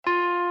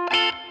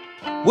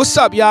What's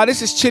up, y'all?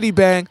 This is Chitty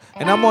Bang,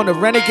 and I'm on the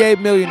Renegade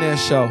Millionaire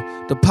Show,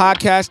 the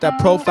podcast that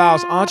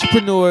profiles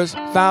entrepreneurs,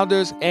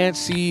 founders, and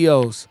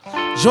CEOs.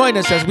 Join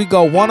us as we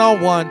go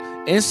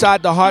one-on-one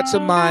inside the hearts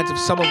and minds of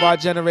some of our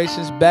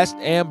generation's best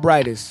and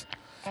brightest.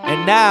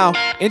 And now,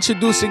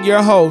 introducing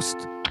your host,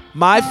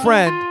 my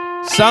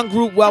friend, Sun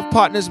Group Wealth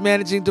Partners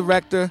Managing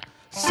Director,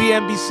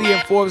 CNBC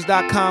and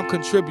Forbes.com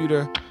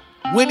contributor,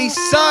 Winnie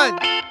Sun.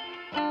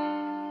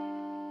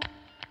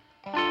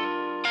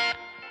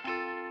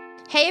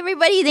 Hey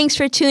everybody, thanks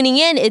for tuning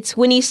in. It's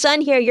Winnie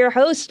Sun here, your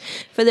host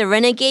for the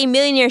Renegade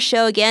Millionaire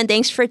Show again.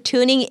 Thanks for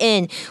tuning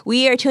in.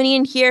 We are tuning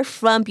in here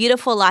from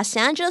beautiful Los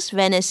Angeles,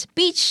 Venice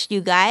Beach,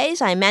 you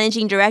guys. I'm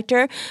Managing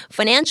Director,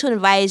 Financial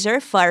Advisor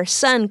for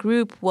Sun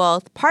Group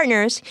Wealth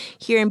Partners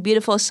here in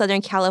beautiful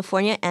Southern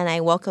California, and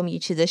I welcome you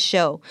to the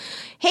show.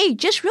 Hey,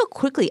 just real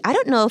quickly, I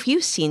don't know if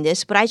you've seen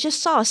this, but I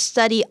just saw a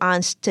study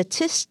on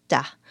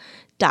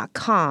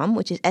Statista.com,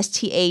 which is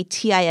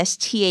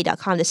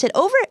Statista.com, that said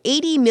over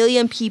 80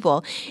 million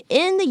people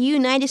in the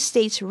United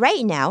States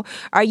right now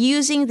are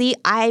using the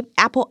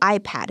Apple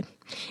iPad.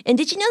 And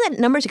did you know that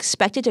number is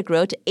expected to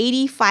grow to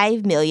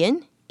 85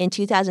 million in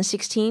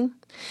 2016?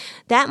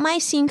 That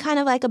might seem kind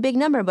of like a big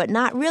number, but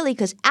not really,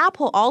 because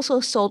Apple also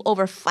sold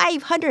over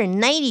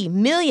 590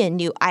 million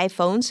new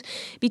iPhones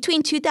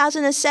between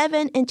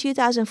 2007 and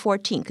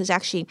 2014, because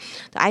actually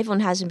the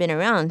iPhone hasn't been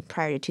around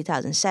prior to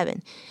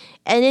 2007.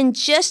 And in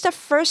just the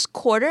first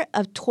quarter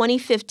of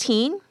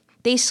 2015,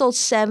 they sold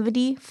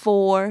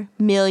 74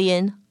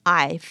 million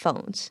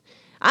iPhones.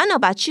 I don't know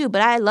about you,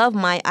 but I love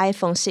my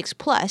iPhone 6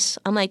 Plus.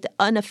 I'm like the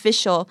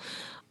unofficial,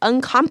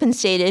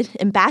 uncompensated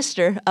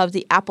ambassador of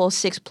the Apple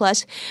 6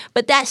 Plus.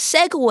 But that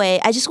segue,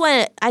 I just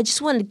want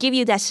to give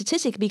you that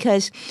statistic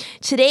because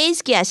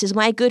today's guest is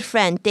my good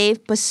friend,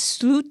 Dave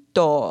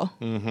Basulto.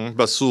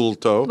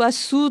 Basulto.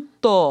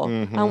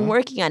 Mm-hmm. I'm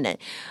working on it.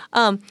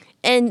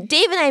 And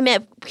Dave and I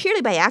met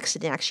purely by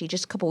accident, actually,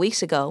 just a couple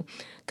weeks ago.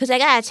 Because I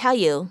got to tell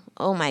you,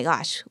 oh my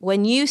gosh,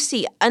 when you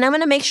see, and I'm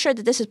going to make sure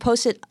that this is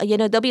posted,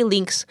 there'll be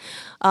links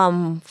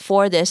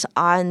for this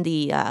on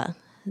the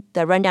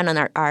rundown on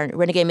our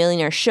Renegade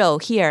Millionaire show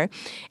here.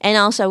 And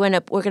also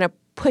we're going to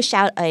push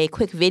out a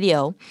quick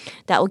video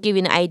that will give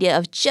you an idea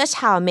of just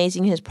how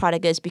amazing his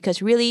product is,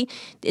 because really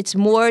it's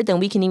more than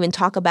we can even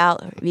talk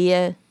about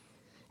via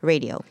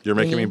radio. You're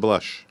making me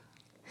blush.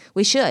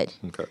 We should.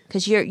 Okay.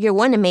 Because you're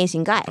one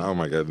amazing guy. Oh,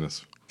 my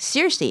goodness.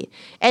 Seriously.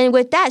 And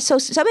with that, so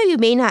some of you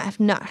may not have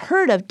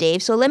heard of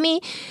Dave. So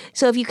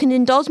if you can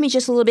indulge me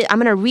just a little bit, I'm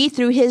going to read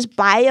through his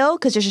bio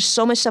because there's just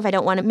so much stuff I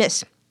don't want to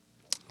miss.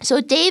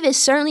 So Dave is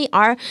certainly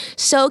our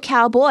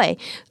SoCal boy.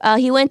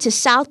 He went to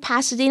South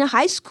Pasadena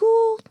High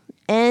School,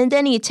 and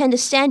then he attended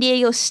San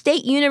Diego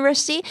State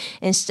University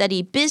and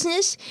studied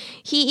business.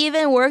 He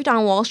even worked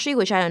on Wall Street,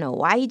 which I don't know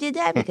why he did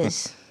that,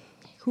 because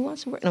who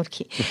wants to work? No, I'm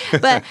kidding.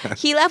 But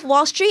he left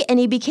Wall Street and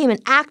he became an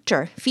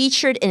actor,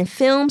 featured in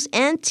films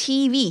and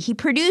TV. He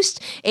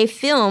produced a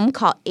film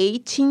called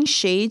 18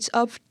 Shades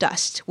of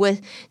Dust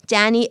with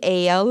Danny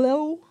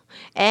Aiello.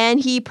 And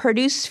he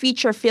produced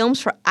feature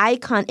films for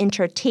Icon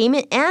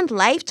Entertainment and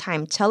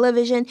Lifetime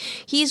Television.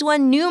 He's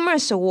won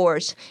numerous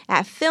awards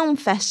at film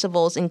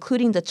festivals,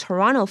 including the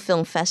Toronto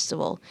Film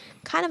Festival.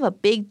 Kind of a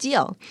big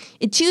deal.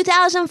 In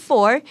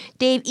 2004,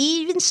 Dave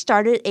even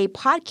started a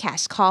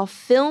podcast called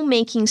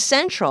Filmmaking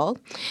Central,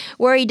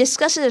 where he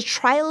discusses the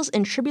trials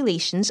and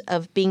tribulations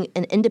of being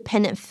an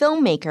independent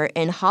filmmaker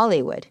in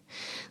Hollywood.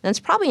 That's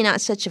probably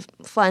not such a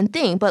fun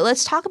thing, but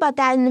let's talk about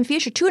that in the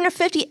future.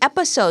 250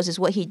 episodes is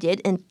what he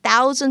did, and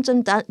thousands of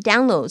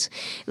downloads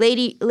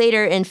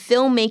later in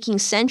Filmmaking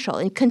Central,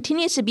 and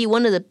continues to be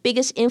one of the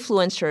biggest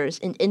influencers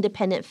in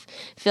independent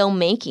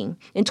filmmaking.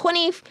 In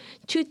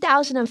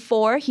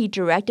 2004, he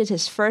directed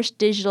his first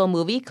digital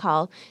movie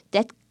called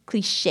Death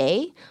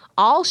Cliché,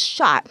 all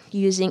shot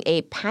using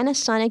a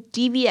Panasonic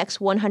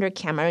DVX100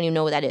 camera. I don't even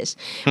know what that is.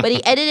 But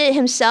he edited it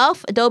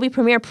himself, Adobe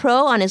Premiere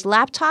Pro, on his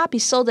laptop. He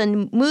sold the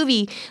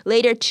movie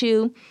later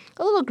to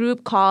a little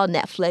group called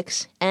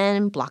Netflix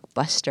and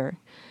Blockbuster.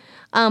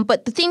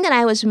 But the thing that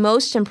I was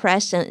most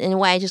impressed and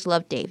why I just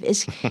love Dave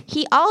is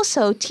he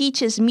also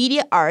teaches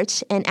media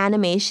arts and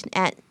animation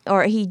at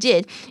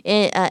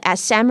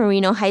San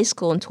Marino High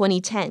School in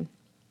 2010.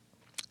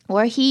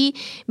 Where he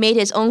made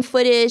his own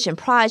footage and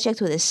projects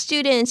with his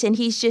students, and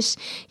he just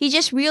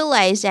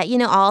realized that,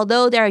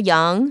 although they're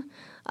young,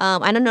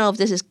 I don't know if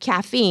this is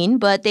caffeine,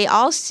 but they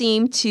all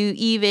seem to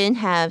even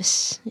have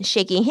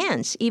shaking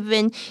hands,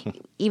 even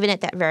at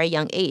that very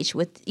young age,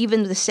 with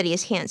even the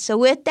steadiest hands. So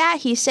with that,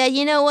 he said,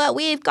 you know what,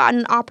 we've got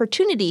an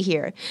opportunity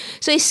here.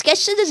 So he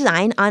sketched the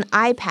design on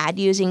iPad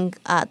using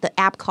the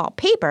app called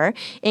Paper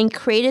and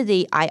created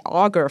the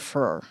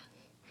Iographer.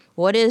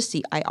 What is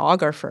the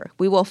Iographer?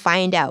 We will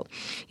find out.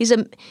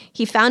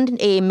 He found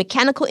a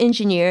mechanical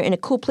engineer in a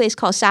cool place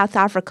called South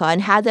Africa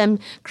and had them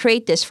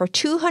create this for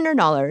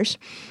 $200.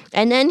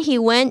 And then he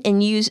went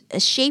and used a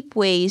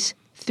Shapeways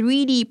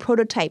 3D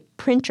prototype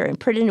printer and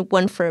printed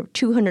one for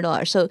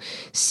 $200. So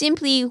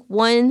simply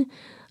one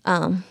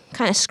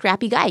kind of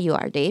scrappy guy you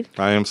are, Dave.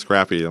 I am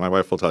scrappy, and my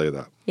wife will tell you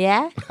that.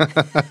 Yeah?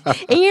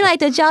 And you're like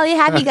the jolly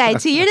happy guy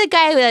too. You're the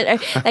guy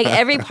that like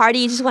every party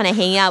you just want to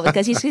hang out with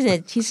because he's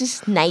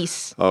just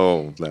nice.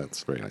 Oh,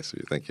 that's very nice of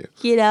you. Thank you.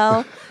 You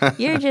know,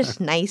 you're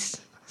just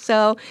nice.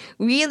 So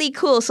really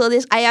cool. So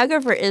this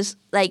Iographer is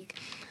like,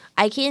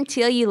 I can't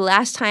tell you the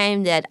last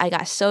time that I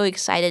got so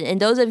excited.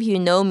 And those of you who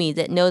know me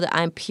that know that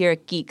I'm pure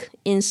geek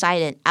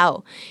inside and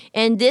out.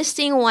 And this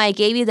thing, why I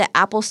gave you the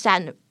Apple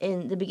stat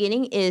in the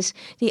beginning, is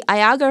the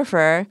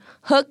Iographer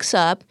hooks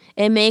up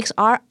and makes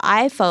our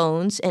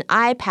iPhones and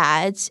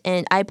iPads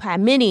and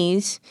iPad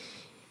minis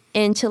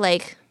into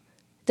like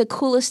the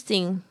coolest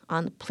thing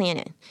on the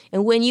planet.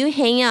 And when you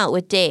hang out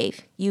with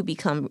Dave, you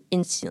become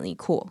instantly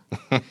cool.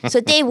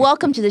 So Dave,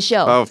 welcome to the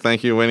show. Oh,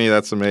 thank you, Winnie.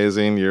 That's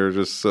amazing. You're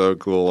just so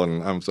cool,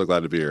 and I'm so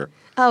glad to be here.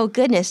 Oh,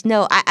 goodness.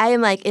 No, I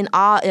am like in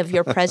awe of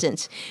your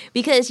presence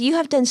because you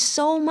have done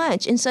so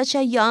much in such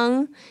a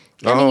young...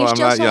 I mean, you're I'm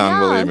still not so young,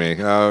 believe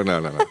me. Oh,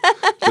 no.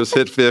 Just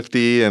hit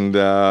 50, and,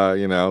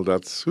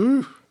 that's...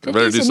 Whew. 50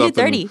 is a new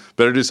 30.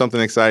 Better do something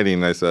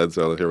exciting, I said,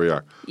 so here we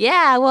are.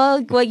 Yeah,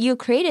 well, what you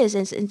created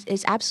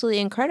is absolutely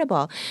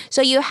incredible.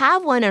 So you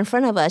have one in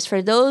front of us.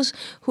 For those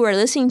who are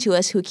listening to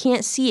us who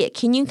can't see it,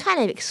 can you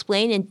kind of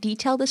explain and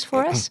detail this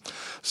for us?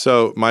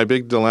 So my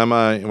big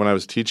dilemma when I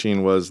was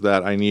teaching was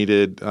that I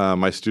needed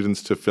my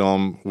students to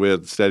film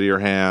with steadier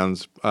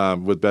hands,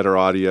 with better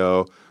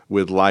audio,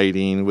 with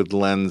lighting, with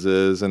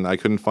lenses, and I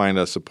couldn't find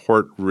a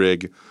support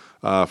rig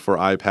for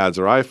iPads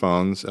or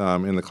iPhones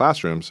in the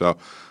classroom. So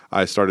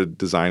I started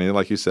designing it,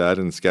 like you said,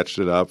 and sketched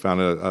it up, found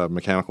a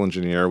mechanical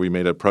engineer. We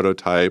made a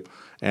prototype,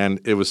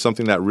 and it was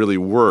something that really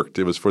worked.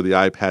 It was for the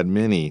iPad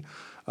mini.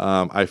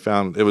 I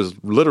found it was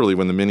literally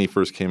when the mini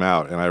first came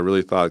out, and I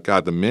really thought,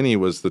 God, the mini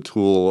was the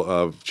tool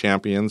of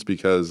champions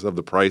because of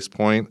the price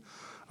point.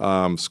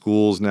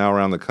 Schools now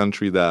around the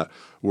country that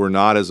were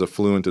not as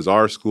affluent as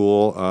our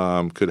school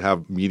could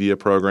have media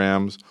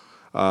programs.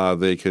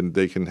 They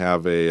can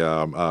have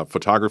a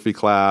photography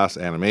class,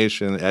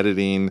 animation,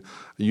 editing,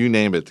 you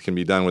name it can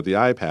be done with the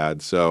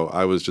iPad. So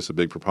I was just a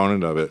big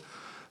proponent of it.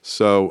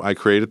 So I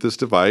created this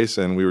device,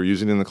 and we were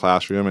using it in the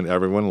classroom, and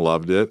everyone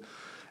loved it.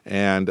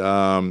 And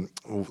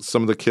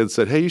some of the kids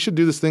said, hey, you should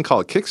do this thing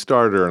called a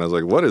Kickstarter. And I was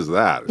like, what is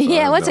that? So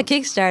Yeah, what's a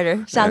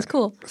Kickstarter? Sounds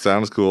cool.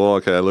 Sounds cool.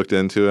 Okay, I looked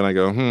into it, and I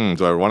go,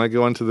 do I want to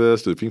go into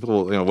this? Do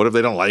people, what if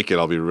they don't like it?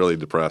 I'll be really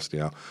depressed,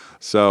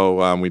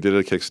 So we did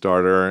a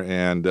Kickstarter,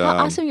 and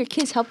how awesome your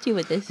kids helped you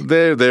with this.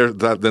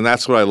 Then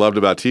that's what I loved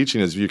about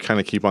teaching is you kind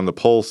of keep on the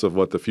pulse of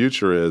what the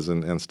future is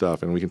and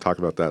stuff, and we can talk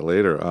about that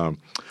later.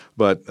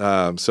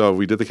 So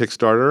we did the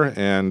Kickstarter,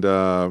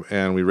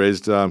 and we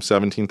raised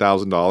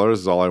 $17,000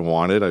 is all I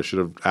wanted. I should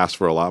have asked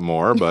for a lot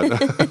more, but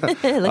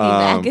looking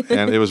back,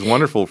 and it was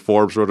wonderful.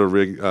 Forbes wrote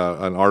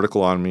an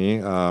article on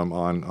me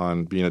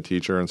on being a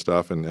teacher and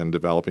stuff and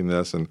developing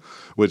this, and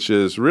which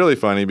is really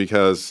funny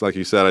because, like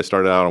you said, I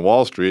started out on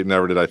Wall Street.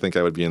 Never did I think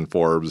I would be in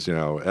Forbes,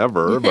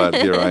 ever, but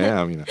here I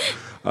am.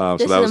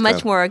 This is a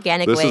much more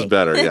organic way. This is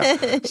better,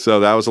 yeah. So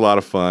that was a lot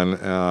of fun.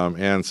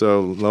 And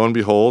so lo and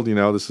behold,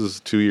 this is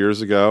 2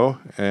 years ago,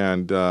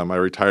 and I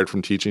retired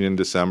from teaching in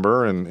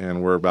December,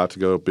 and we're about to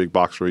go big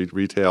box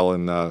retail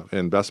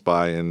in Best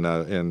Buy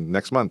in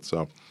next month.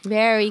 So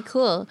very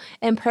cool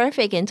and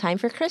perfect in time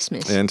for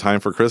Christmas. In time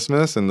for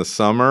Christmas and the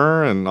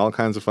summer and all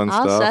kinds of fun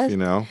stuff,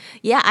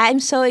 Yeah, I'm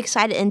so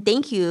excited, and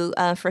thank you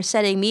for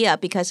setting me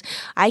up because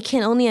I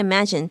can only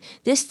imagine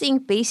this thing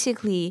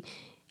basically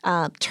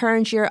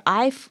turns your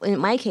in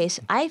my case,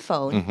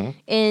 iPhone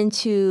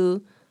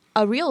into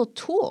a real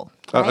tool.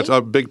 Right? It's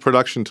a big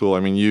production tool. I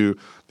mean,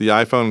 the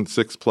iPhone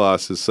 6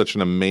 Plus is such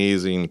an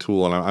amazing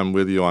tool, and I'm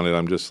with you on it.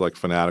 I'm just like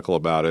fanatical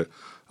about it.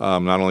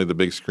 Not only the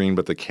big screen,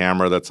 but the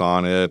camera that's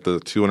on it, the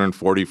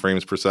 240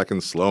 frames per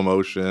second slow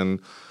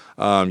motion.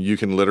 You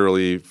can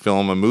literally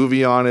film a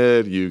movie on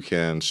it. You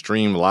can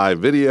stream live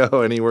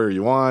video anywhere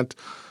you want.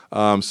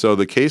 So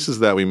the cases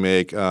that we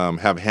make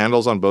have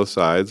handles on both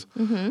sides.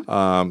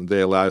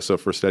 They allow, so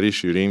for steady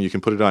shooting, you can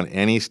put it on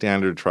any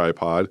standard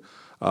tripod.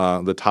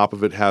 The top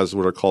of it has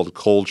what are called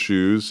cold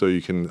shoes, so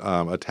you can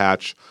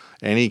attach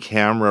any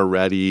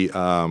camera-ready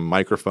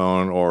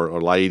microphone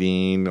or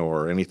lighting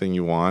or anything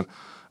you want.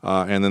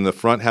 And then the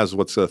front has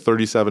what's a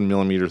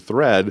 37-millimeter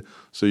thread,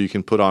 so you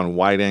can put on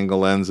wide-angle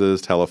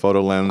lenses,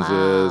 telephoto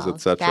lenses,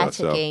 etc. That's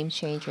a game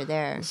changer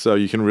there. So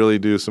you can really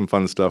do some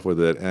fun stuff with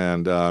it.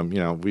 And,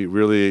 we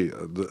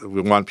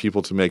want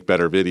people to make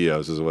better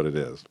videos is what it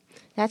is.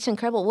 That's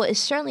incredible. Well, it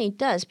certainly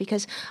does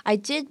because I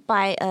did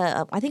buy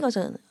I think it was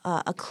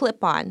a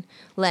clip-on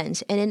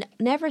lens, and it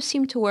never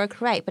seemed to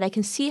work right. But I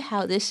can see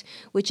how this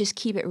would just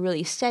keep it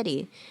really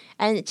steady.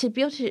 And to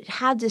be able to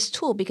have this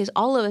tool, because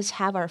all of us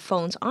have our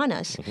phones on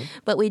us,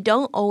 but we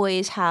don't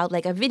always have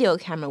like a video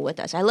camera with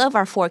us. I love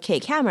our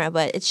 4K camera,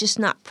 but it's just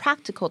not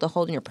practical to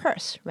hold in your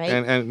purse, right?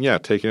 And yeah,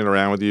 taking it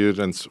around with you,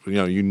 and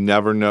you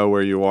never know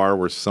where you are,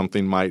 where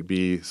something might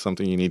be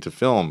something you need to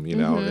film.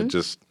 It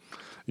just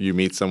You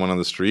meet someone on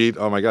the street.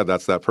 Oh, my God,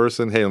 that's that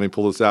person. Hey, let me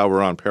pull this out.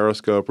 We're on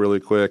Periscope really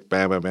quick.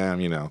 Bam, bam,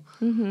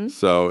 bam,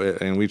 So,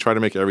 and we try to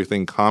make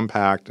everything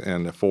compact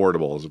and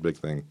affordable is a big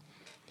thing.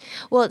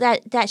 Well,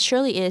 that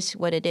surely is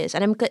what it is.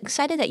 And I'm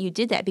excited that you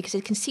did that because I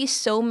can see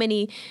so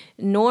many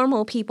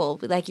normal people,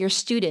 like your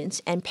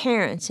students and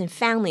parents and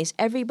families,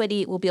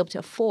 everybody will be able to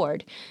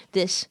afford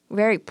this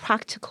very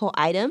practical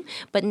item.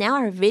 But now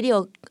our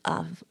video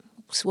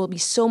will be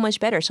so much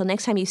better. So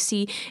next time you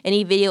see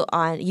any video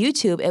on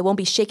YouTube, it won't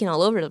be shaking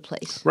all over the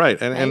place. Right.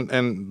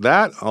 And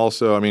that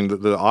also, I mean,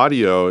 the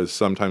audio is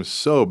sometimes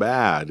so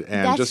bad.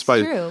 And That's just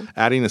by true.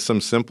 adding some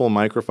simple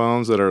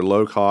microphones that are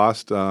low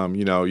cost,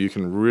 you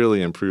can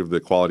really improve the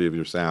quality of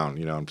your sound,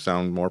 and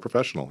sound more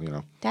professional,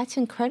 That's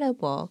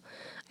incredible.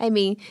 I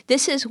mean,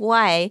 this is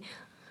why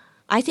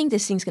I think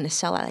this thing's going to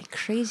sell out like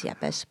crazy at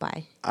Best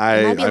Buy.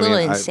 It might be a little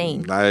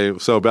insane.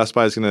 So Best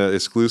Buy is going to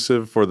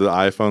exclusive for the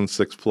iPhone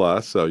 6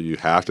 Plus, so you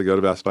have to go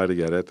to Best Buy to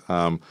get it.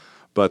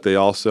 But they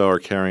also are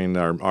carrying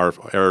our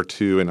Air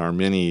 2 and our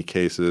Mini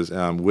cases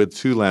with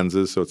 2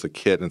 lenses, so it's a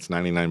kit and it's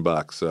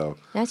 $99. So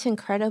that's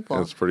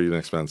incredible. It's pretty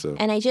inexpensive.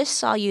 And I just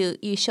saw you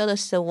showed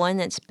us the one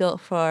that's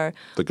built for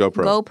the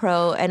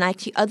GoPro, and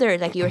like the other,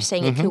 like you were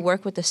saying, it could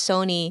work with the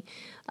Sony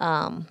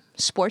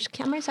sports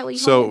camera. Is that what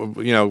you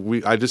call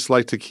it? I just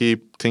like to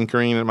keep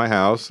tinkering at my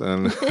house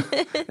and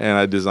and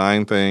I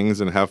design things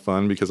and have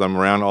fun because I'm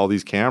around all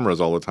these cameras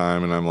all the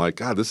time and I'm like,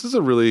 God, this is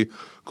a really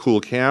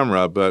cool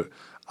camera, but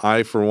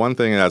for one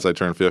thing, as I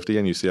turn 50,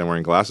 and you see I'm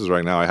wearing glasses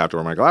right now, I have to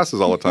wear my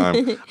glasses all the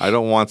time. I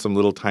don't want some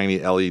little tiny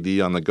LED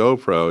on the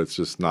GoPro. It's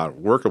just not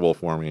workable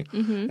for me.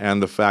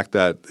 And the fact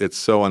that it's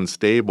so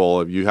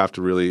unstable, you have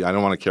to really, I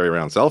don't want to carry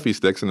around selfie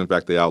sticks, and in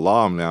fact, they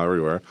outlaw them now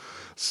everywhere.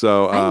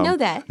 So I didn't know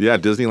that. Yeah,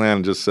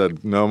 Disneyland just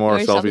said no more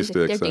selfie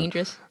sticks. They're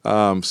dangerous.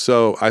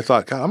 So I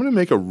thought, God, I'm going to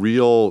make a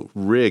real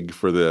rig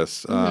for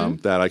this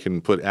that I can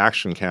put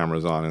action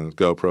cameras on, and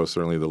GoPro is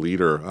certainly the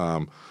leader.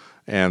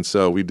 And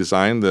so we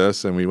designed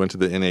this, and we went to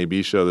the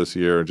NAB show this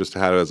year just to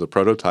have it as a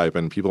prototype,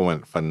 and people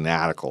went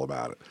fanatical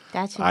about it.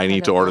 That's incredible. I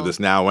need to order this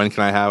now. When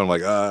can I have it? I'm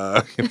like,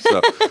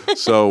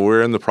 So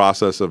we're in the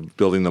process of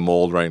building the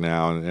mold right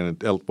now,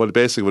 and what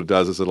it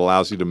does is it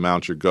allows you to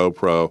mount your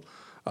GoPro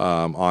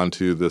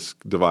onto this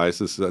device.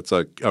 That's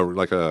I'll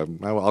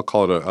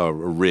call it a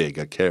rig,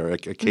 a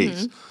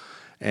case.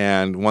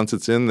 And once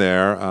it's in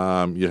there,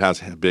 it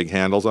has big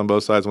handles on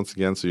both sides once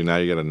again. So now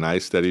you get a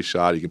nice steady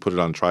shot. You can put it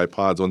on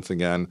tripods once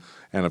again.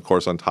 And of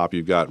course, on top,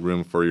 you've got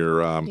room for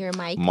your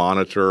mic.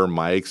 monitor,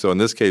 mic. So in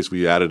this case,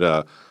 we added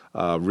a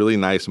really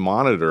nice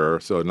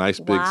monitor. So a nice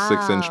big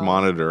 6-inch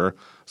monitor.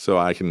 So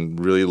I can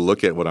really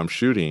look at what I'm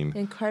shooting.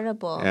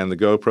 Incredible. And the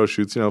GoPro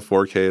shoots,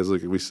 4K, as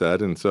like we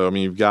said. And so, I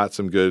mean, you've got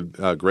some good,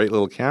 great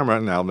little camera,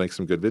 and now make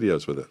some good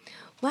videos with it.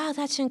 Wow,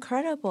 that's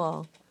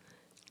incredible.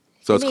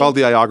 So it's called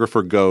the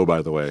Iographer Go,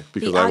 by the way,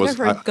 because I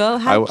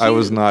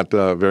was not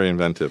very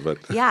inventive, but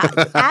yeah,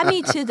 add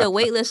me to the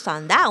wait list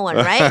on that one,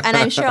 right? And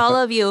I'm sure all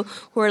of you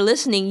who are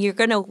listening, you're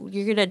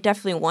gonna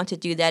definitely want to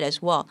do that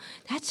as well.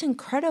 That's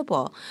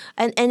incredible.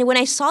 And when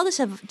I saw this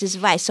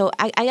device, so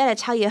I gotta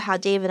tell you how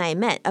Dave and I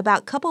met. About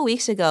a couple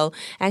weeks ago,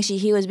 actually,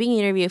 he was being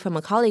interviewed from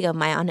a colleague of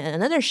mine on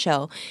another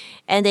show,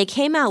 and they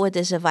came out with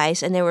this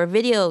device, and they were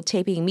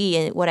videotaping me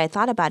and what I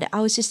thought about it. I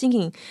was just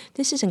thinking,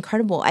 this is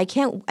incredible. I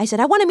said,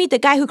 I want to meet the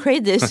guy who created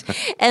this.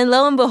 And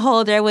lo and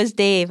behold, there was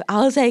Dave.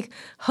 I was like,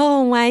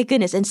 oh my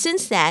goodness. And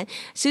since that,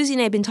 Susie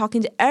and I have been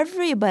talking to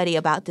everybody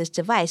about this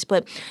device.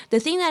 But the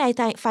thing that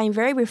I find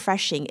very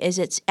refreshing is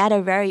it's at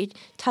a very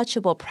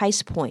touchable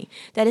price point.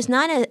 That is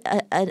not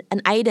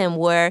an item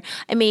where,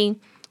 I mean,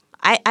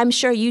 I'm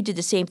sure you did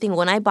the same thing.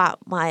 When I bought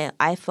my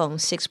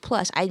iPhone 6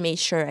 Plus, I made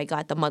sure I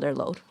got the mother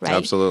load, right?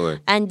 Absolutely.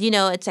 And,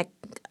 it's like,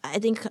 I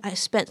think I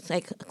spent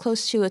like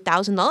close to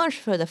 $1,000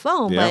 for the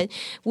phone. Yeah. But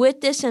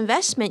with this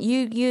investment,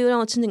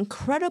 it's an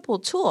incredible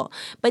tool.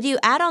 But you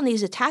add on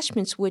these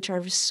attachments, which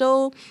are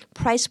so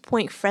price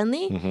point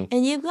friendly,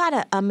 and you've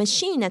got a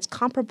machine that's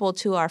comparable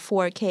to our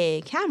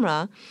 4K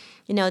camera,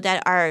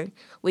 that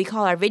we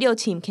call our video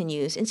team can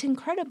use. It's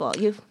incredible.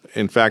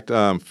 In fact,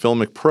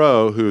 Filmic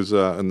Pro, who's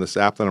in this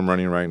app that I'm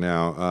running right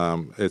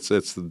now, it's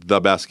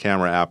the best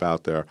camera app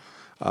out there.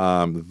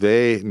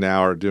 They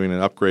now are doing an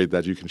upgrade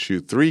that you can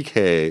shoot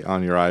 3K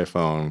on your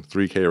iPhone,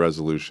 3K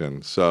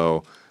resolution.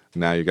 So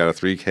now you got a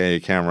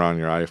 3K camera on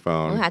your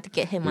iPhone. We'll have to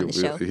get him on the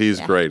show. He's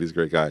great. He's a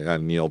great guy.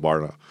 Neil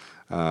Barno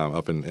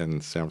up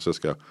in San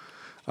Francisco.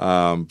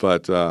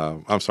 But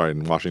I'm sorry,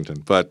 in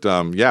Washington. But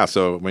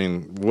so I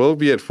mean, we'll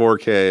be at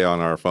 4K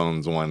on our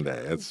phones one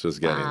day. It's just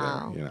getting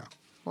there,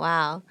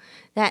 Wow,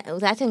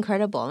 that's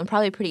incredible, and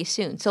probably pretty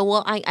soon. So,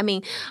 well,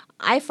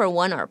 I for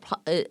one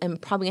am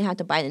probably gonna have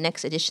to buy the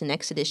next edition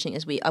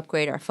as we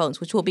upgrade our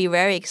phones, which will be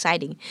very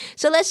exciting.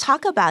 So let's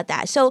talk about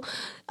that. So,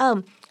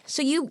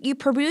 so you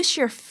produced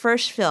your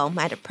first film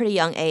at a pretty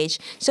young age.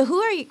 So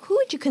who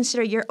would you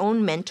consider your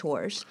own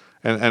mentors?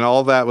 And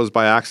all that was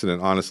by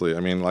accident, honestly. I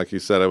mean, like you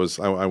said,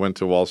 I went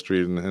to Wall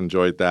Street and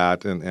enjoyed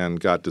that and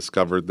got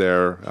discovered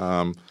there.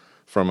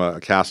 from a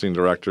casting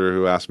director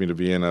who asked me to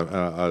be in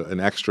an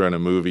extra in a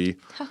movie.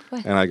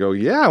 And I go,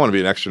 yeah, I want to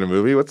be an extra in a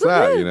movie. What's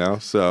that, you know?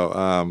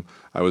 So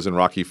I was in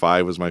Rocky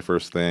V was my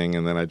first thing,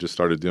 and then I just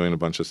started doing a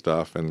bunch of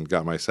stuff and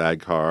got my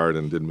SAG card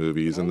and did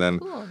movies. Very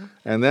and cool.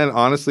 then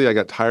honestly, I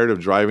got tired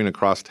of driving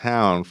across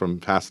town from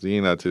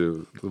Pasadena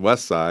to the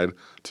West Side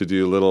to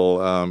do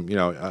little,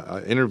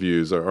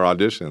 interviews or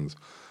auditions.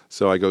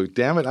 So I go,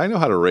 damn it, I know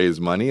how to raise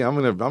money. I'm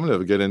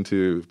gonna get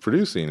into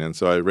producing. And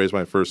so I raised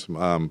my first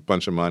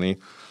bunch of money.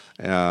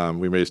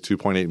 We raised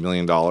 $2.8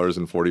 million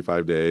in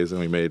 45 days, and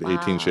we made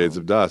 18 Shades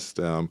of Dust,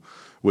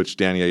 which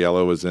Danny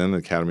Aiello was in,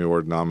 Academy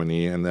Award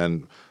nominee. And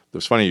then it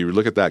was funny, you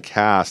look at that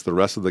cast, the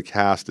rest of the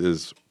cast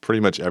is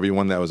pretty much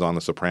everyone that was on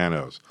The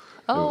Sopranos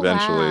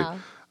eventually.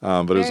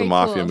 Wow. But it was a Very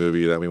mafia cool.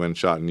 movie that we went and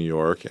shot in New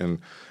York. And,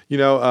 Too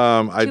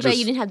bad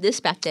you didn't have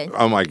this back then.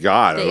 Oh my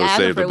God! The It would have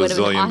saved $1 Iographer would've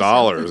been bazillion awesome.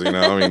 dollars. You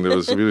know, I mean,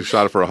 we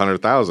shot it for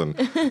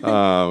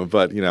 $100,000.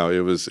 But you know, it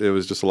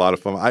was just a lot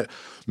of fun.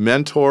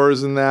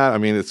 Mentors in that. I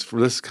mean, this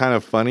is kind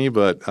of funny,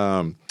 but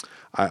I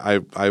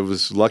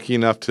was lucky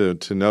enough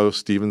to know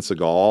Steven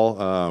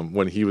Seagal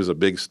when he was a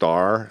big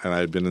star, and I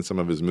had been in some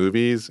of his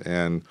movies,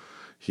 and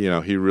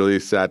he really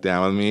sat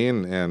down with me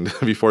and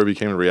before he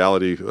became a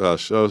reality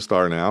show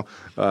star now,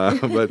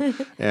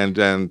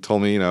 and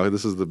told me,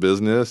 this is the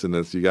business and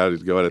you got to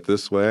go at it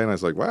this way. And I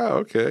was like, wow,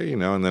 okay,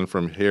 and then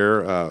from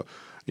here, I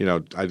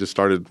just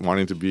started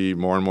wanting to be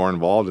more and more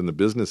involved in the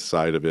business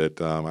side of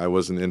it. I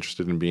wasn't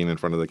interested in being in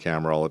front of the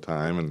camera all the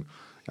time, and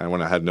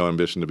when I had no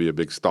ambition to be a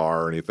big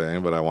star or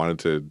anything, but I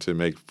wanted to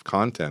make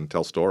content,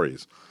 tell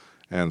stories,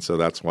 and so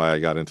that's why I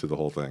got into the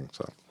whole thing.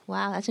 So.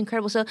 Wow, that's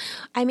incredible. So,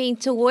 I mean,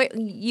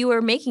 you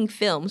were making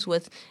films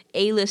with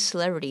A-list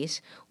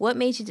celebrities. What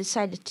made you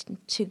decide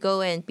to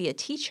go and be a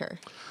teacher?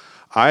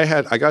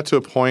 I got to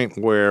a point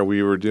where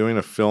we were doing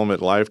a film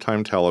at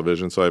Lifetime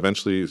Television, so I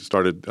eventually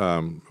started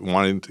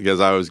wanting to,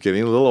 as I was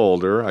getting a little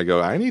older,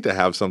 I need to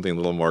have something a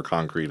little more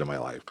concrete in my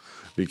life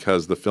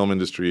because the film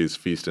industry is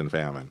feast and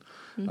famine.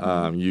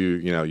 Mm-hmm.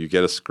 You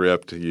get a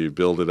script, you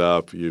build it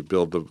up, you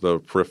build the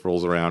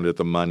peripherals around it,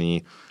 the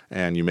money,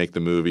 and you make the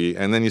movie,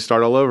 and then you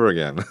start all over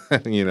again,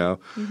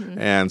 Mm-hmm.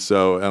 And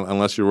so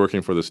unless you're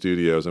working for the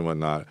studios and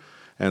whatnot.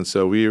 And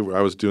so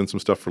I was doing some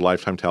stuff for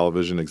Lifetime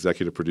Television,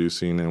 executive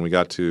producing, and we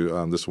got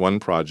to this one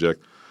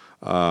project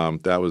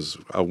that was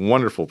a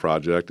wonderful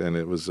project, and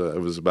it was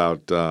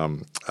about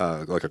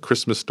like a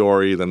Christmas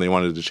story. Then they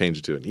wanted to change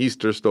it to an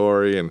Easter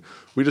story, and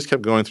we just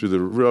kept going through the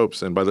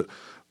ropes. And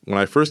when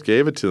I first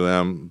gave it to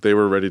them, they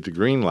were ready to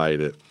greenlight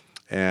it,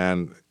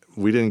 and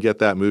we didn't get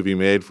that movie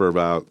made for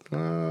about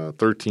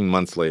 13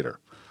 months later.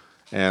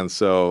 And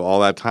so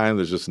all that time,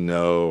 there's just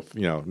no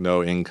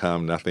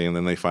income, nothing. And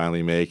then they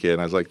finally make it.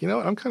 And I was like,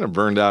 I'm kind of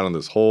burned out on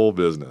this whole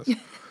business.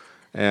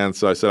 And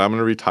so I said, I'm going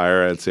to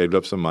retire. I had saved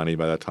up some money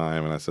by that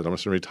time. And I said, I'm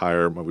just going to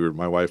retire.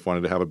 My wife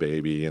wanted to have a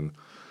baby. And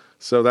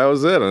so that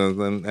was it.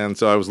 And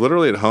so I was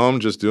literally at home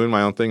just doing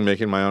my own thing,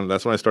 making my own.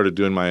 That's when I started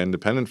doing my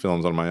independent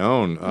films on my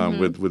own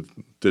with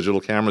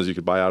digital cameras you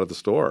could buy out at the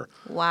store.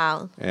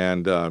 Wow.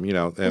 And,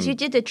 because you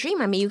did The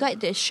Dream. I mean, you got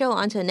the show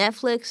onto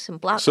Netflix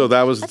and blah. So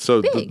that was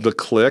big. the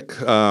Click,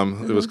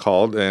 it was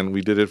called, and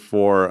we did it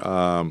for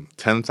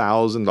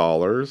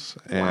 $10,000,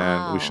 and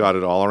Wow. we shot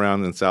it all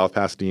around in South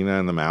Pasadena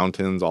in the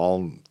mountains,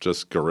 all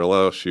just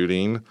guerrilla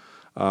shooting.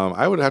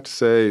 I would have to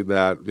say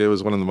that it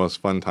was one of the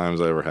most fun times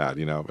I ever had,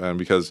 and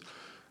because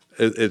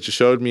it just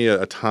showed me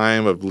a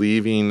time of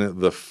leaving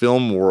the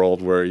film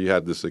world where you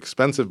had this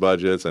expensive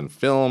budgets and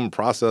film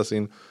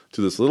processing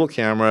to this little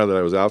camera that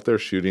I was out there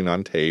shooting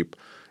on tape,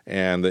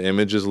 and the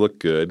images looked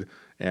good,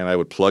 and I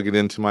would plug it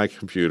into my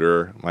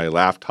computer, my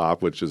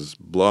laptop, which is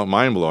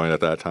mind-blowing at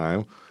that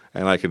time,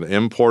 and I could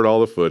import all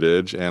the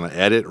footage and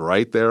edit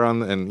right there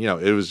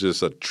it was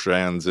just a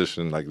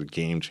transition, like a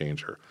game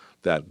changer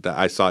that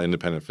I saw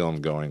independent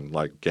film going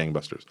like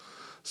gangbusters.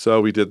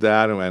 So we did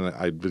that, and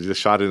I just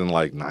shot it in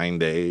like 9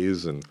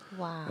 days, and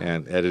Wow.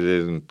 and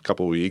edited it in a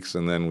couple of weeks,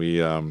 and then we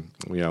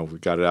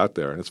got it out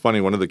there. And it's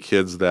funny, one of the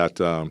kids that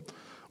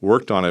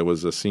worked on it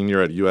was a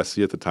senior at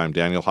USC at the time,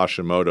 Daniel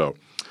Hashimoto,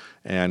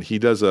 and he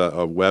does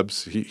a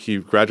he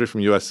graduated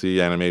from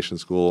USC Animation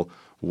School,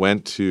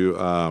 went to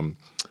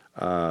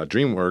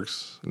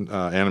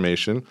DreamWorks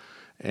Animation,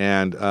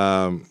 and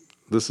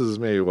this is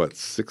maybe,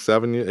 6,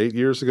 7, 8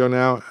 years ago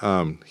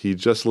now. He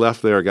just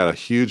left there, got a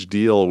huge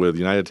deal with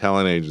United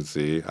Talent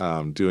Agency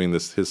doing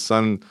this. His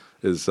son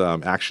is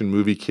Action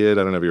Movie Kid.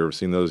 I don't know if you've ever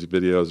seen those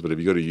videos, but if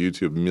you go to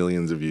YouTube,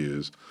 millions of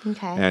views.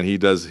 Okay. And he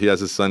has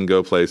his son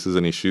go places,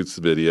 and he shoots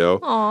the video.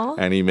 Aww.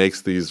 And he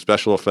makes these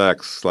special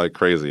effects like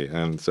crazy.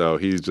 And so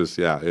he's just,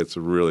 it's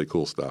really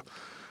cool stuff.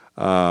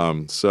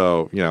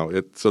 So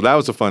that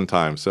was a fun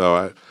time.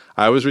 So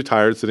I was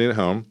retired, sitting at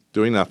home,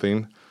 doing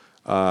nothing.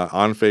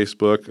 On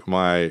Facebook,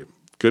 my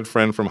good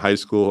friend from high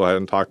school who I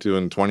hadn't talked to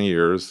in 20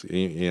 years,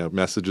 he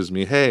messages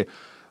me, hey,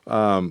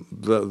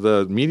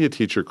 the media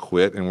teacher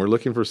quit, and we're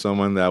looking for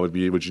someone that would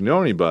you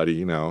know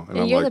anybody, And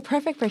I'm you're the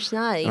perfect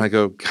personality. And I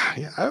go, God,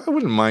 yeah, I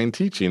wouldn't mind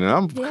teaching, and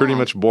I'm pretty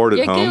much bored at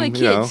You're home. good with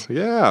kids.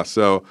 Yeah.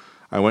 So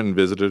I went and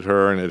visited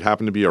her, and it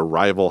happened to be a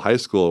rival high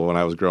school when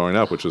I was growing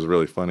up, which was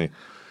really funny.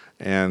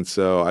 And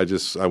so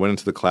I went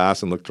into the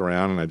class and looked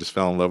around, and I just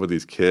fell in love with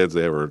these kids.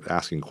 They were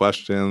asking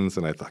questions,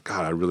 and I thought,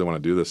 God, I really want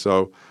to do this.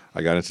 So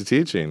I got into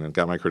teaching and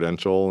got my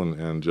credential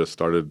and just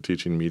started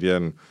teaching media.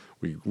 And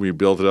we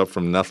built it up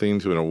from nothing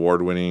to an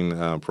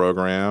award-winning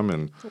program,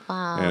 and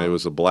it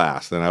was a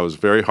blast. And I was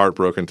very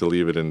heartbroken to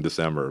leave it in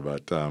December,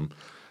 but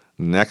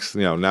next,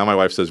 now my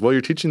wife says, well,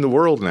 you're teaching the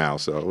world now.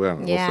 So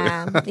we'll see.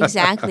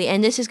 Exactly.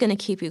 And this is going to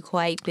keep you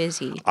quite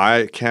busy.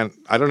 I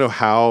don't know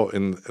how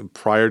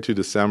prior to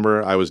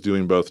December I was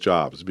doing both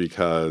jobs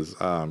because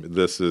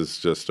this is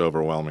just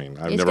overwhelming.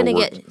 It's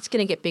going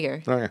to get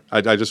bigger. Okay.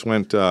 I just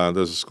went,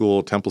 there's a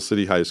school, Temple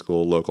City High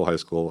School, local high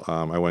school.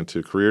 I went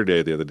to Career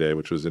Day the other day,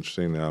 which was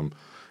interesting.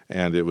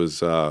 And it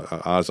was,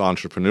 as an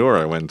entrepreneur,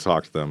 I went and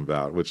talked to them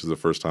about, which is the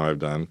first time I've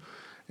done.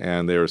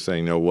 And they were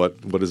saying,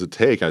 what does it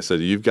take? I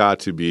said, you've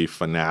got to be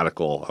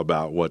fanatical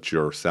about what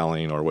you're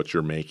selling or what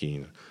you're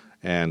making.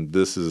 And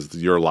this is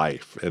your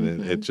life. And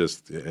and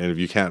if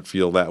you can't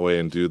feel that way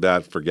and do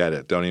that, forget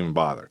it. Don't even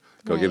bother.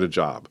 Go get a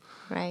job.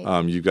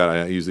 Right. You've got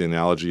to use the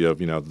analogy of,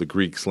 the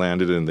Greeks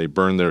landed and they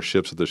burned their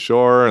ships at the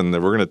shore, and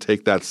we're going to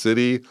take that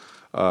city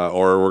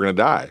or we're going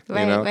to die.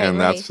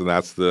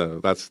 That's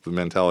the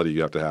mentality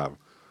you have to have.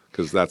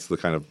 Because that's the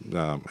kind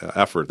of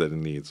effort that it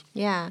needs.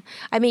 Yeah.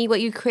 I mean,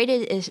 what you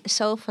created is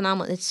so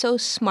phenomenal. It's so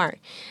smart.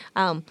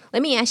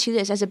 Let me ask you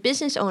this. As a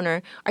business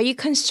owner, are you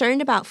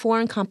concerned about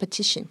foreign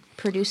competition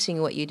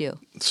producing what you do?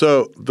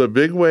 So the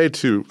big way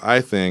to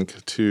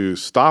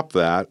stop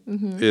that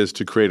is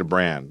to create a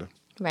brand.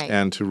 Right.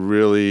 And to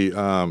really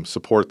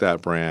support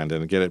that brand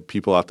and get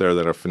people out there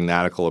that are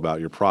fanatical about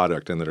your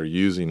product and that are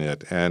using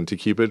it, and to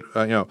keep it,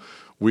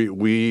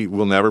 we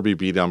will never be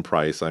beat on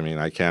price. I mean,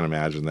 I can't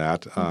imagine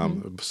that.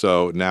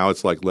 So now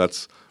it's like,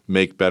 let's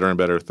make better and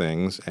better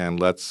things, and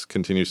let's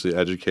continuously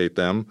educate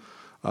them.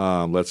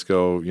 Let's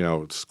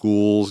go,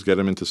 schools, get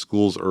them into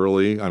schools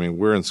early. I mean,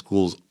 we're in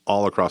schools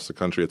all across the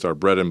country. It's our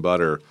bread and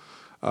butter,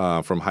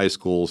 from high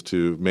schools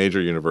to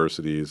major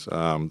universities,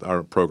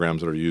 our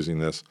programs that are using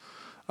this.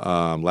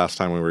 Last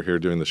time we were here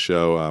doing the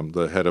show,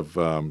 the head of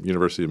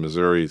University of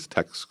Missouri's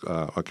tech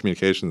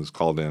communications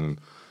called in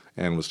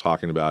and was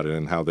talking about it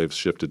and how they've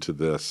shifted to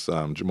this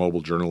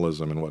mobile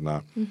journalism and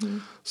whatnot.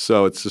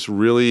 So it's just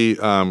really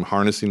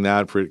harnessing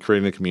that,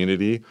 creating a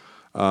community.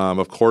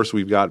 Of course,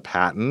 we've got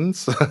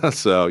patents,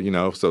 so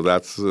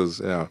that's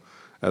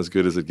as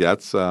good as it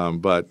gets.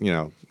 But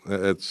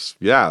it's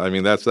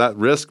that's that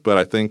risk. But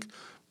I think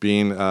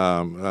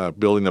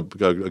building a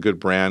good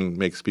brand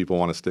makes people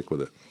want to stick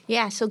with it.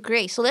 Yeah, so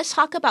great. So let's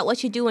talk about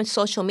what you do in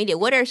social media.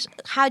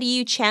 How do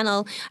you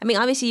channel? I mean,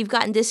 obviously you've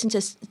gotten this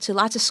into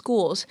lots of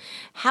schools.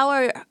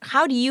 How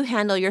do you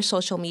handle your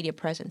social media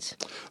presence?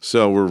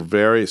 So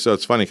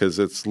it's funny because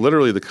it's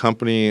literally the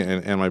company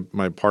and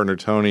my partner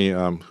Tony,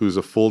 who's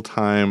a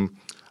full-time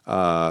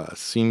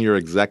senior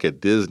exec at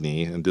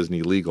Disney and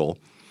Disney Legal.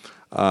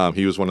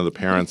 He was one of the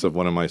parents of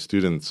one of my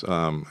students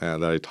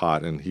that I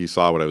taught, and he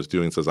saw what I was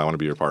doing and says, I want to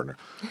be your partner.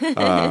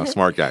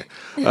 Smart guy.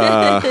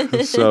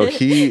 So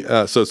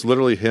it's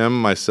literally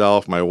him,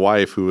 myself, my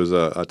wife, who was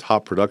a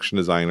top production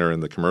designer in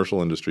the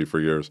commercial industry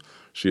for years.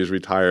 She is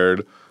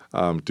retired,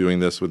 doing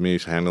this with me,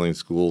 handling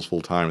schools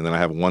full time. And then I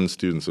have one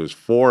student, so there's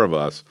four of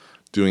us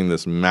doing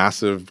this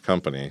massive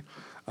company,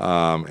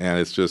 and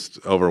it's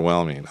just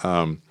overwhelming.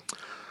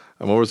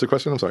 What was the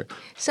question? I'm sorry.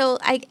 So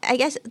I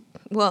guess,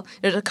 well,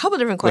 there's a couple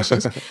different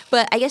questions,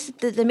 but I guess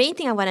the main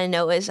thing I want to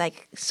know is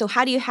so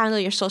how do you handle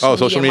your social media?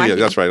 Oh, social media.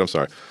 marketing? That's right. I'm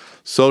sorry.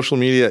 Social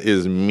media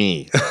is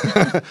me.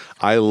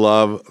 I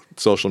love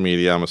social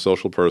media. I'm a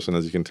social person,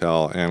 as you can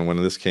tell. And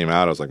when this came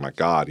out, I was like, my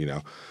God,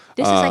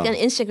 This is like an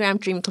Instagram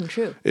dream come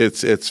true.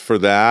 It's for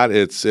that.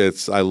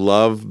 It's I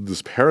love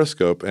this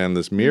Periscope and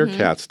this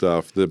Meerkat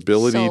stuff. The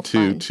ability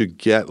to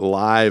get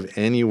live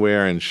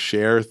anywhere and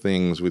share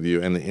things with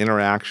you, and the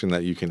interaction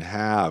that you can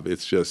have.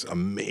 It's just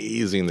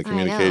amazing, the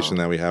communication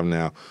that we have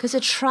now. Because the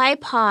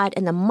tripod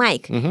and the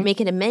mic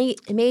make it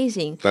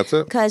amazing. That's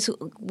it. Because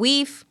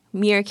we've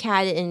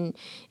Meerkat and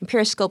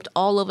Periscoped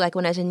all over, like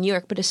when I was in New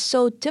York, but it's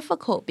so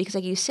difficult because,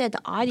 like you said,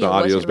 the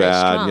audio's wasn't bad.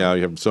 Strong. Yeah,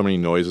 you have so many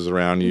noises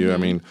around you. I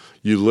mean,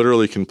 you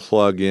literally can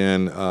plug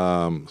in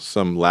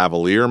some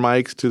lavalier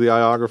mics to the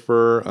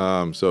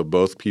Iographer. So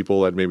both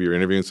people that maybe you're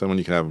interviewing someone,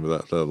 you can have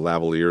the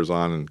lavaliers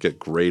on and get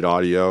great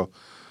audio,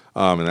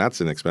 and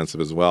that's inexpensive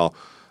as well.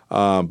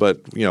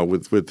 But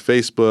with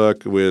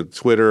Facebook, with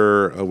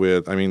Twitter,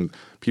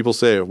 people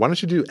say, why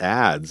don't you do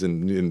ads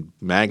in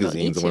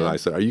magazines? And when I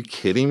said, are you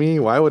kidding me?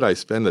 Why would I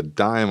spend a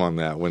dime on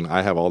that when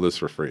I have all this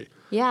for free?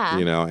 Yeah.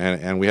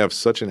 And we have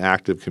such an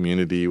active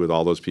community with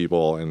all those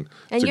people. And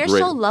you're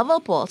so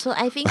lovable. So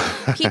I think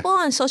people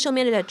on social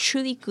media that are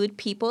truly good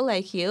people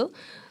like you,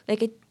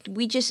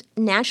 we just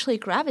naturally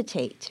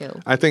gravitate to.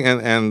 I think,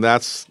 and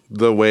that's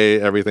the way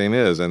everything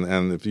is.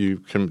 And if you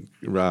can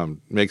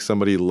make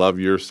somebody love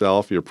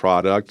yourself, your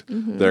product,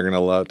 they're going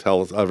to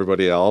tell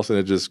everybody else, and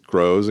it just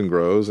grows and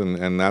grows.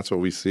 And that's what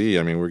we see.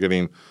 I mean, we're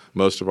getting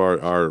most of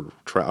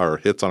our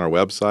hits on our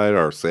website,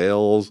 our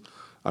sales,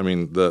 I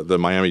mean, the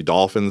Miami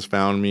Dolphins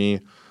found me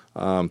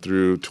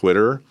through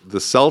Twitter. The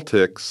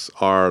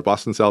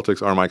Boston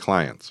Celtics are my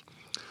clients.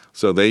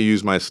 So they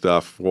use my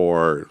stuff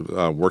for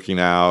working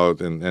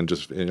out and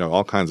just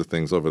all kinds of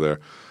things over there.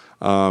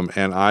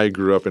 And I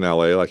grew up in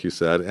LA, like you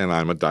said, and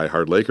I'm a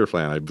diehard Laker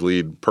fan. I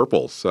bleed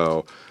purple.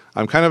 So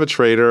I'm kind of a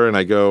trader, and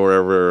I go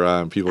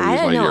wherever people use my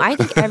gear. I don't know. I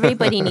think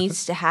everybody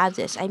needs to have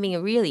this. I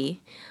mean,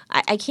 really,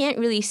 I can't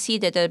really see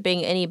that there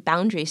being any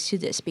boundaries to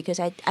this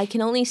because I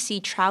can only see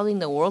traveling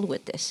the world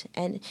with this.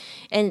 And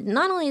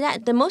not only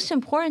that, the most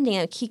important thing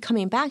I keep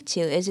coming back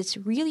to is it's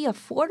really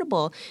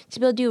affordable to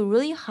be able to do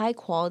really high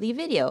quality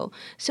video.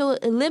 So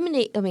it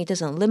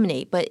doesn't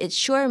eliminate, but it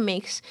sure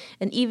makes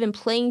an even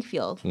playing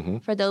field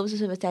for those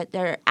of us that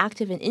are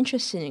active and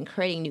interested in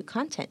creating new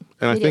content.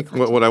 And I think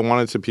what I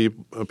wanted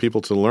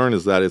people to learn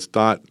is that it's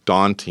not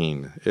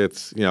daunting.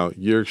 It's,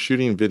 you're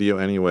shooting video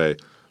anyway.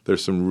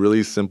 There's some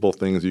really simple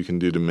things you can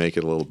do to make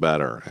it a little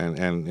better.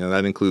 And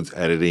that includes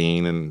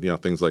editing and,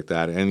 things like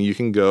that. And you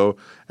can go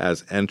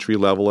as entry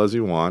level as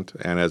you want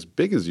and as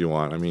big as you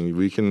want. I mean,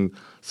 we can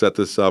set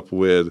this up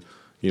with,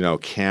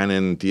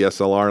 Canon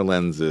DSLR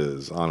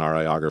lenses on our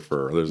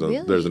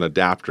Iographer. There's an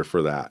adapter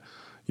for that.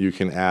 You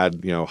can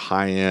add,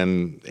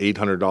 high-end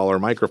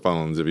 $800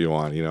 microphones if you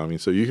want,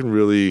 so you can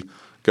really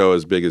go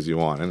as big as you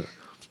want. And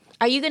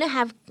are you going to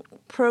have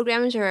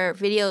programs or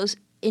videos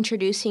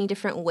introducing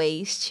different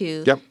ways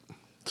to... Yep.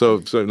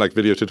 So like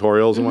video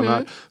tutorials and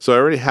whatnot. So I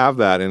already have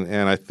that.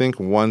 And I think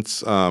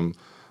once I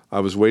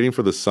was waiting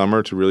for the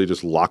summer to really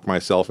just lock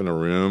myself in a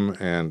room,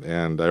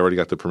 and I already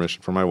got the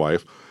permission from my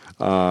wife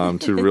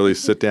to really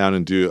sit down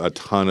and do a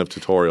ton of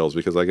tutorials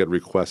because I get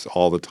requests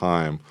all the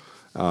time.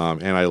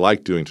 And I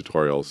like doing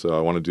tutorials. So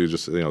I want to do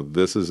just,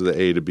 this is the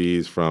A to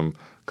B's from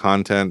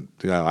content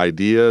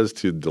ideas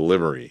to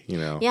delivery,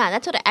 Yeah,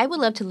 that's what I would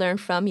love to learn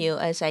from you.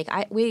 As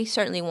we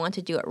certainly want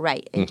to do it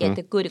right and get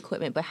the good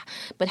equipment,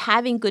 but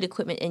having good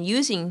equipment and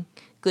using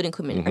good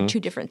equipment are two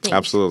different things.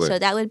 Absolutely. So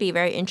that would be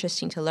very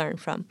interesting to learn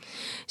from.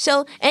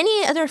 So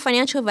any other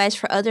financial advice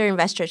for other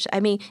inventors?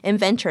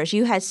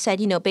 You had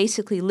said,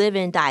 basically live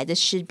and die. This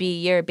should be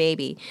your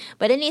baby.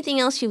 But anything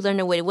else you've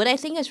learned away? What I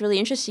think is really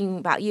interesting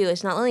about you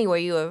is not only were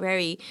you a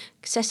very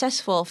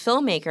successful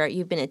filmmaker,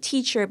 you've been a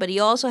teacher, but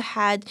you also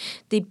had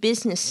the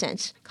business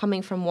sense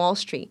coming from Wall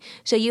Street.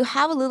 So you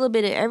have a little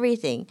bit of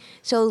everything.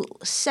 So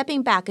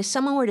stepping back, if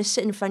someone were to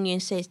sit in front of you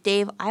and say,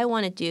 Dave, I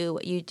want to do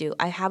what you do.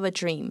 I have a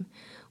dream.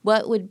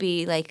 What would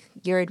be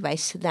your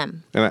advice to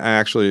them? And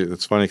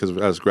it's funny because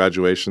as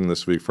graduation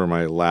this week for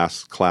my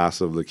last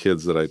class of the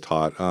kids that I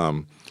taught,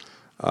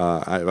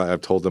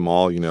 I've told them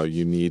all,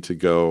 you need to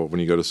go, when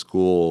you go to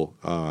school,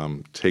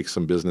 take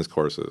some business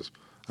courses.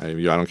 I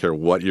don't care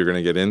what you're going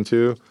to get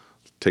into,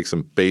 take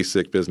some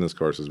basic business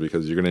courses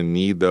because you're going to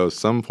need those.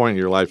 Some point in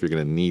your life, you're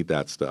going to need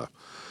that stuff.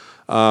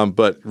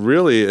 But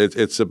really,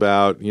 it's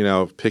about,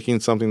 picking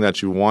something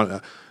that you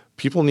want.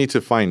 People need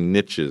to find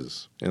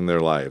niches in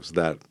their lives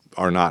that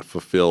are not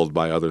fulfilled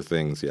by other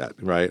things yet,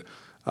 right?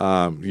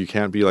 You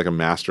can't be like a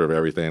master of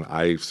everything.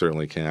 I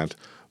certainly can't.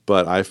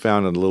 But I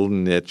found a little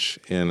niche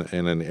in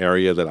an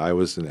area that I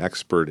was an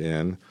expert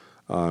in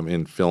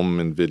film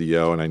and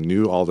video, and I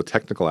knew all the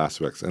technical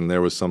aspects, and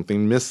there was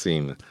something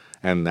missing,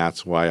 and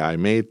that's why I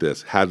made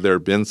this. Had there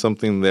been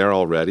something there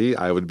already,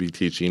 I would be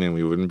teaching and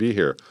we wouldn't be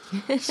here.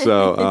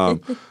 So,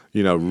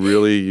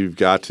 really you've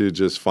got to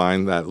just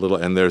find that little,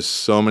 and there's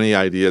so many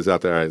ideas out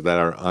there that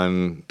are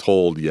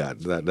untold yet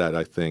that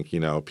I think,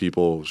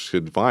 people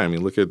should find. We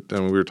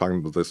were talking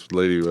about this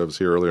lady who was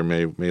here earlier,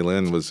 May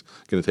Lynn, was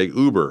going to take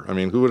Uber.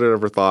 Who would have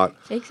ever thought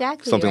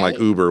something like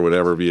Uber would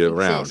ever be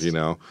around,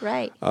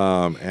 Right.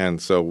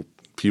 And so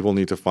people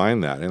need to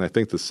find that. And I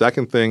think the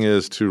second thing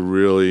is to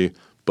really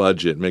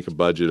make a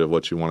budget of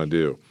what you want to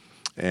do.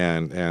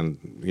 And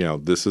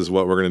this is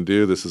what we're going to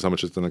do. This is how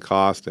much it's going to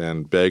cost,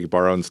 and beg,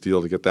 borrow, and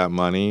steal to get that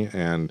money,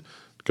 and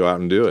go out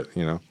and do it.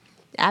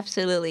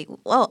 Absolutely.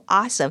 Well,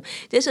 awesome.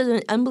 This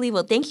was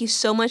unbelievable. Thank you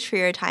so much for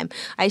your time.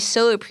 I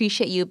so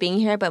appreciate you being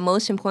here, but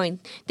most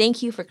important,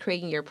 thank you for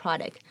creating your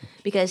product,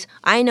 because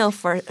I know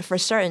for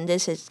certain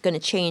this is going to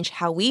change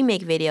how we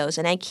make videos,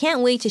 and I can't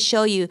wait to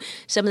show you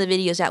some of the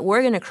videos that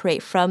we're going to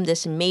create from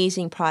this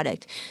amazing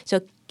product.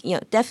 So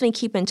definitely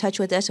keep in touch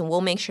with us, and we'll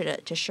make sure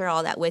to share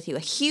all that with you. A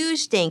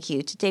huge thank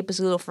you to Dave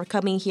Basulto for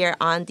coming here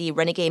on the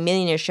Renegade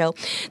Millionaire Show.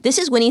 This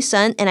is Winnie's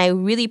son, and I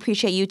really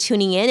appreciate you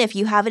tuning in. If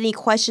you have any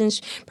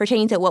questions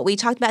pertaining to what we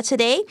talked about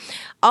today,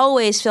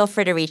 always feel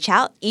free to reach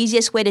out.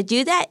 Easiest way to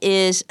do that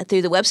is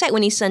through the website,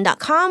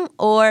 winnieson.com,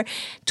 or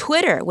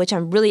Twitter, which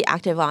I'm really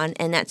active on,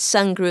 and that's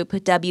Sun Group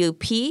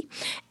WP.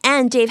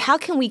 And Dave, how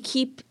can we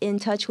keep in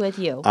touch with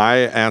you? I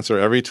answer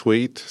every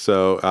tweet.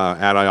 So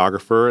at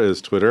Iographer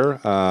is Twitter,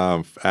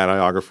 at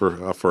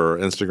Iographer for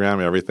Instagram,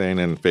 everything,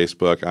 and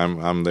Facebook.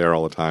 I'm there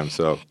all the time.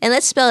 So and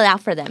let's spell it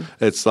out for them.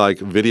 It's like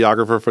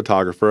videographer,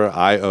 photographer,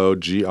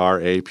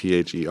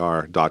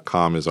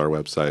 IOGRAPHER.com is our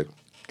website.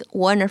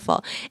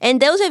 wonderful.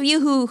 And those of you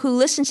who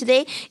listen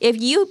today,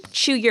 if you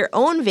shoot your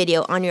own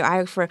video on your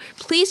Iographer,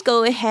 please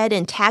go ahead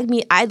and tag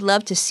me. I'd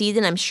love to see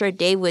them. I'm sure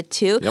Dave would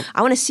too. Yep.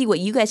 I want to see what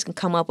you guys can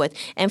come up with.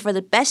 And for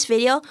the best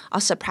video, I'll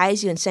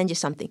surprise you and send you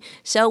something.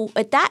 So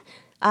with that,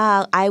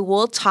 I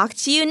will talk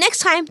to you next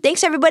time.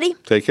 Thanks, everybody.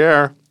 Take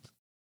care.